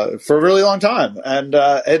 For a really long time. And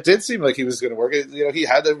it did seem like he was going to work. He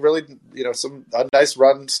had a really, a nice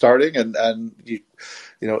run starting and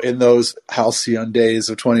in those halcyon days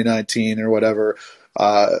of 2019 or whatever,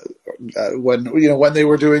 when they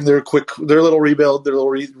were doing their little rebuild, their little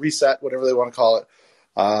reset, whatever they want to call it,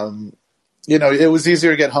 it was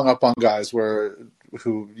easier to get hung up on guys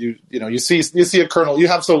who you see a kernel, you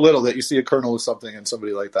have so little that you see a kernel of something in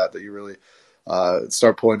somebody like that you really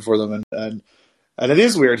start pulling for them. And it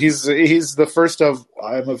is weird. He's the first of,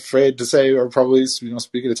 I'm afraid to say, or probably,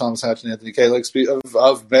 speaking to Thomas Hatch and Anthony Kay,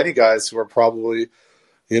 of many guys who are probably,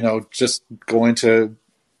 just going to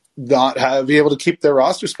not be able to keep their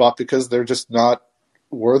roster spot because they're just not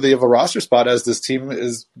worthy of a roster spot, as this team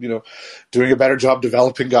is, doing a better job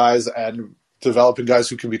developing guys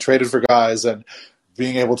who can be traded for guys and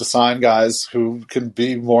being able to sign guys who can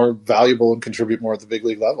be more valuable and contribute more at the big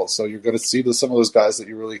league level. So you're going to see some of those guys that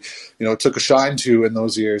you really, took a shine to in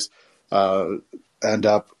those years, end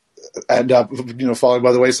up, falling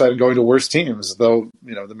by the wayside and going to worse teams, though,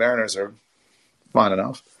 the Mariners are fine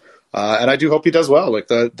enough. And I do hope he does well. I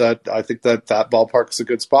think that ballpark is a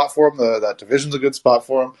good spot for him. That division's a good spot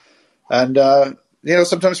for him. And,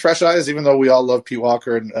 sometimes fresh eyes, even though we all love Pete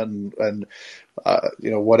Walker and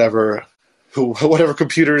whatever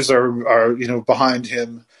computers are behind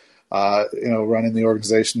him, running the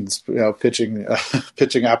organization's, pitching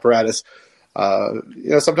apparatus.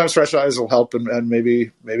 Sometimes fresh eyes will help, and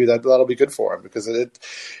maybe that'll be good for him, because it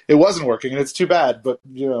wasn't working, and it's too bad. But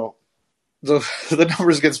the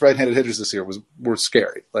numbers against right-handed hitters this year were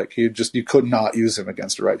scary. Like you could not use him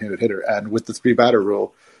against a right-handed hitter, and with the 3-batter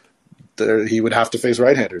rule, he would have to face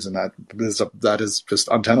right-handers, and that is just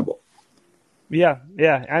untenable. Yeah.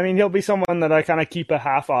 I mean, he'll be someone that I kind of keep a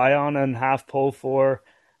half eye on and half pull for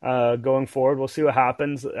going forward. We'll see what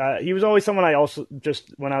happens. He was always someone I also just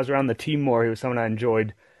when I was around the team more, he was someone I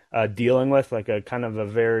enjoyed dealing with, like a kind of a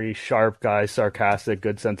very sharp guy, sarcastic,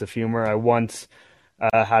 good sense of humor. I once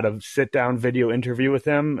had a sit-down video interview with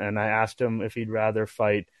him, and I asked him if he'd rather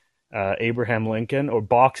fight Abraham Lincoln or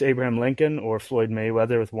box Abraham Lincoln or Floyd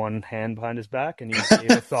Mayweather with one hand behind his back, and he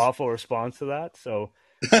gave a thoughtful response to that. So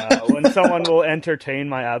when someone will entertain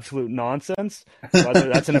my absolute nonsense, whether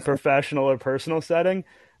that's in a professional or personal setting,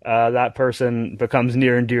 that person becomes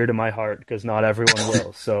near and dear to my heart because not everyone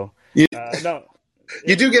will. So no.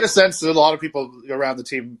 You do get a sense that a lot of people around the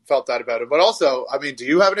team felt that about it. But also, I mean, do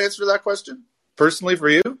you have an answer to that question? Personally, for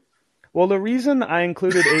you? Well, the reason I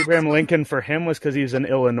included Abraham Lincoln for him was because he's an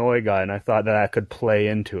Illinois guy, and I thought that could play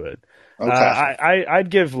into it. Okay. I'd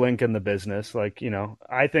give Lincoln the business. Like,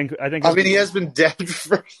 I think. I mean, he has been dead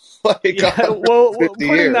for like 50 putting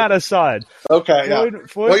years. that aside. Okay,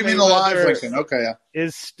 Floyd what do you mean the live Lincoln? Okay, yeah.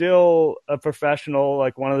 Is still a professional,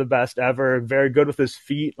 like one of the best ever. Very good with his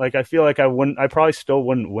feet. Like, I feel like I probably still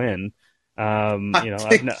wouldn't win. I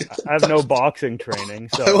have no boxing training,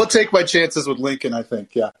 so I will take my chances with Lincoln. I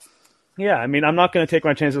think, yeah. Yeah, I mean, I'm not going to take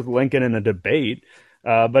my chances with Lincoln in a debate,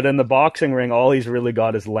 but in the boxing ring, all he's really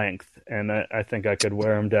got is length, and I think I could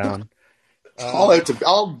wear him down.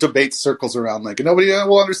 I'll debate circles around Lincoln. Nobody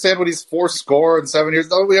will understand what he's 4 and 7 years.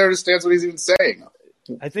 Nobody understands what he's even saying.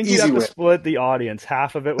 I think you'd have to split the audience.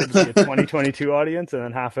 Half of it would be a 2022 audience, and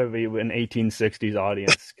then half of it would be an 1860s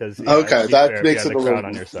audience. Because that makes it a little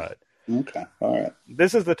on your side. Okay, all right.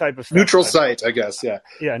 This is the type of stuff neutral site, I guess. Yeah.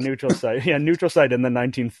 Yeah, neutral site. Yeah, neutral site in the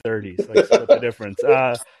 1930s. Like, split the difference.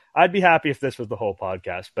 I'd be happy if this was the whole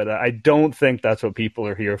podcast, but I don't think that's what people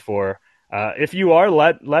are here for. If you are,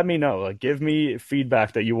 let me know. Like, give me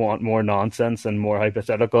feedback that you want more nonsense and more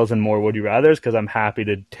hypotheticals and more would you rathers, because I'm happy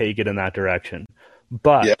to take it in that direction.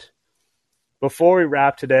 But before we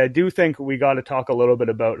wrap today, I do think we got to talk a little bit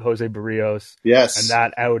about Jose Barrios and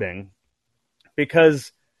that outing,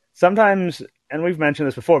 because sometimes, and we've mentioned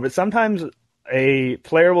this before, but sometimes a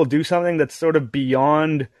player will do something that's sort of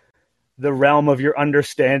beyond the realm of your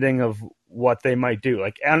understanding of what they might do.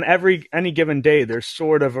 Like on any given day, there's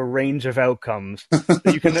sort of a range of outcomes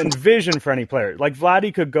that you can envision for any player. Like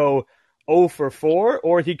Vladdy could go 0 for 4,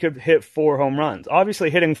 or he could hit 4 home runs. Obviously,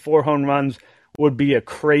 hitting 4 home runs would be a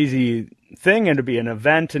crazy thing and to be an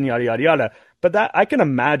event and yada yada yada. But that I can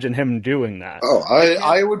imagine him doing that. Oh,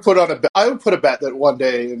 I would put a bet that one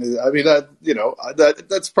day. I mean,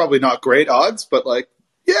 that's probably not great odds, but like,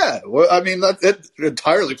 yeah, I mean, it's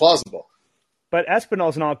entirely plausible. But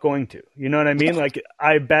Espinal's not going to. You know what I mean? Like,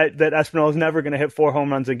 I bet that Espinal is never going to hit 4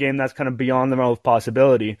 home runs a game. That's kind of beyond the realm of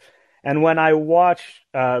possibility. And when I watch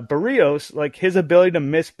Barrios, like his ability to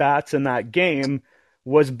miss bats in that game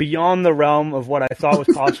was beyond the realm of what I thought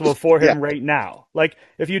was possible for him right now. Like,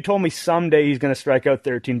 if you told me someday he's going to strike out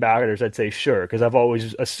 13 batters, I'd say sure, because I've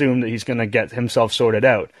always assumed that he's going to get himself sorted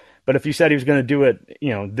out. But if you said he was going to do it,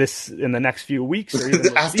 this in the next few weeks, or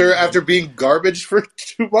even after being garbage for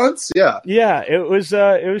 2 months, it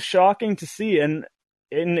was shocking to see, and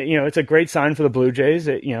it's a great sign for the Blue Jays.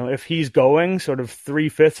 If he's going, sort of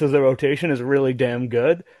 3/5 of the rotation is really damn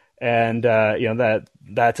good, and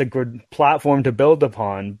that's a good platform to build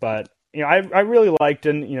upon. But I really liked,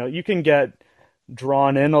 and you can get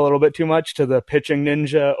drawn in a little bit too much to the pitching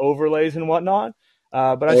ninja overlays and whatnot.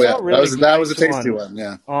 But I felt really that was a tasty one,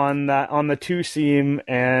 yeah. On the 2-seam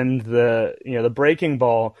and the breaking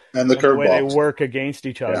ball and the curveball, way they work against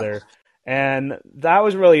each other, and that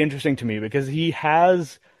was really interesting to me because he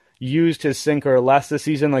has used his sinker less this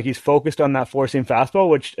season. Like, he's focused on that 4-seam fastball,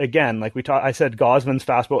 which again, like I said, Gosman's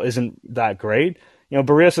fastball isn't that great.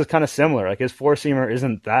 Barrios is kind of similar. Like, his 4-seamer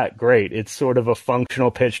isn't that great. It's sort of a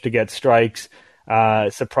functional pitch to get strikes,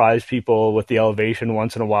 surprise people with the elevation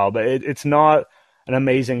once in a while, but it's not an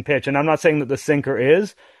amazing pitch. And I'm not saying that the sinker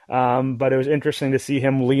is, but it was interesting to see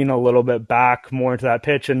him lean a little bit back more into that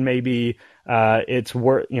pitch, and maybe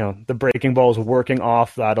the breaking ball is working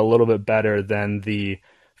off that a little bit better than the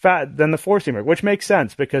 4-seamer, which makes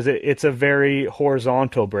sense because it's a very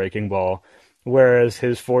horizontal breaking ball, whereas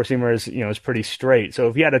his 4-seamer is pretty straight. So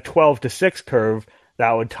if he had a 12-6 curve,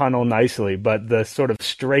 that would tunnel nicely, but the sort of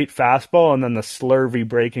straight fastball and then the slurvy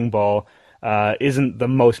breaking ball isn't the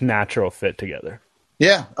most natural fit together.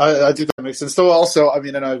 Yeah, I think that makes sense. So also, I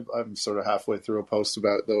mean, and I'm sort of halfway through a post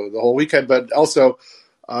about the whole weekend, but also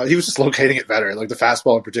He was just locating it better, like the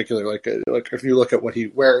fastball in particular. Like if you look at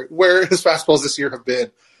where his fastballs this year have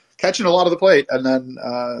been, catching a lot of the plate, and then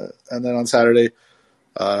on Saturday,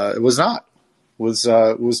 it was not. Was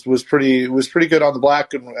pretty good on the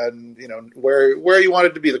black, and where you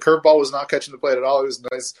wanted to be. The curveball was not catching the plate at all. It was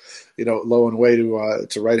nice, low and away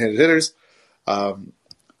to right-handed hitters,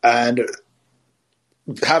 and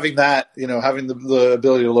having that, having the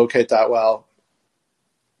ability to locate that well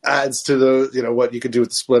adds to the what you could do with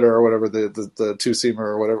the splitter or whatever, the two-seamer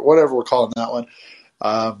or whatever we're calling that one,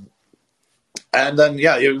 and then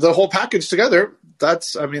the whole package together.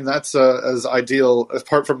 That's as ideal,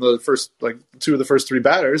 apart from the first, like, two of the first three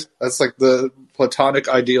batters. That's like the platonic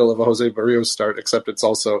ideal of a Jose Barrios start, except it's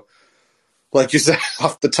also, like you said,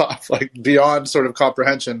 off the top, like beyond sort of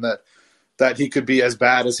comprehension that he could be as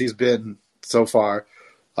bad as he's been so far,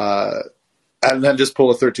 and then just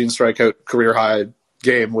pull a 13 strikeout career high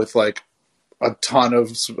game with like a ton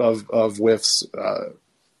of whiffs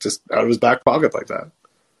just out of his back pocket like that.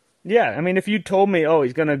 Yeah, I mean, if you told me,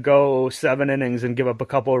 he's going to go 7 innings and give up a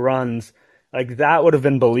couple of runs, like, that would have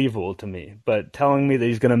been believable to me. But telling me that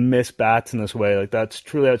he's going to miss bats in this way, like, that's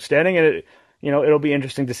truly outstanding. And, it'll be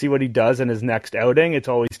interesting to see what he does in his next outing. It's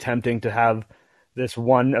always tempting to have this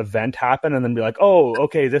one event happen and then be like,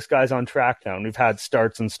 okay, this guy's on track now. And we've had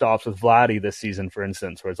starts and stops with Vladdy this season, for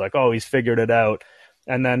instance, where it's like, he's figured it out,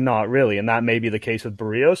 and then not really. And that may be the case with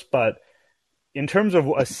Barrios, but in terms of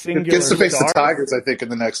a singular gets to face start, the Tigers, I think, in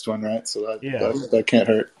the next one, right? So that can't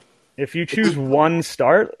hurt. If you choose one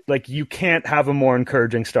start, like, you can't have a more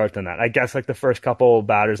encouraging start than that. I guess, like, the first couple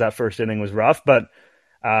batters, that first inning was rough, but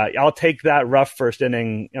I'll take that rough first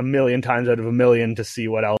inning a million times out of a million to see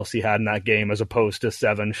what else he had in that game, as opposed to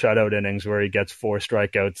 7 shutout innings where he gets 4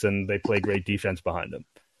 strikeouts and they play great defense behind him.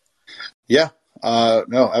 Yeah,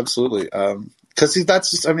 no, absolutely. Because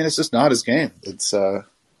it's just not his game. It's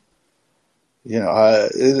not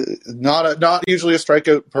usually a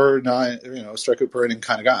strikeout per inning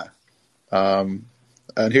kind of guy. And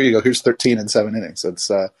here you go. Here's 13 in 7 innings.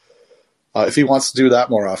 It's if he wants to do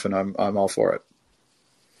that more often, I'm all for it.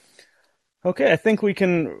 Okay, I think we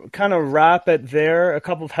can kind of wrap it there. A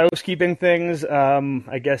couple of housekeeping things.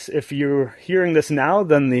 I guess if you're hearing this now,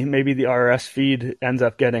 then maybe the RS feed ends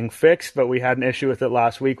up getting fixed, but we had an issue with it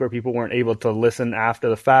last week where people weren't able to listen after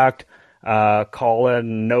the fact.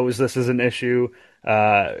 Colin knows this is an issue.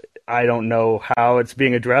 I don't know how it's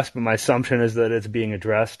being addressed, but my assumption is that it's being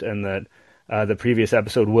addressed and that the previous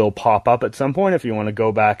episode will pop up at some point if you want to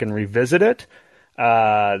go back and revisit it.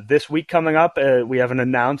 This week coming up, we haven't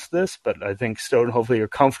announced this, but I think, Stone, hopefully you're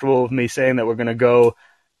comfortable with me saying that we're going to go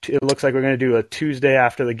it looks like we're going to do a Tuesday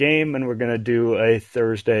after the game, and we're going to do a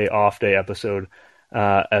Thursday off day episode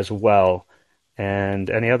as well. And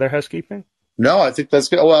any other housekeeping? No, I think that's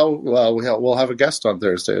good. Well, we'll have a guest on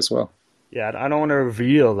Thursday as well. Yeah, I don't want to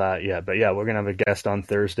reveal that yet, but yeah, we're going to have a guest on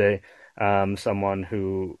Thursday, someone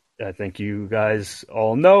who I think you guys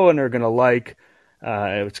all know and are going to like.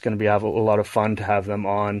 It's going to be a lot of fun to have them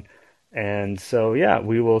on. And so, yeah,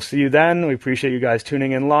 we will see you then. We appreciate you guys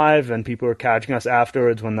tuning in live, and people who are catching us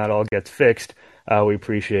afterwards when that all gets fixed. We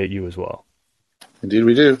appreciate you as well. Indeed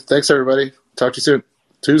we do. Thanks, everybody. Talk to you soon.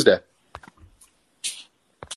 Tuesday.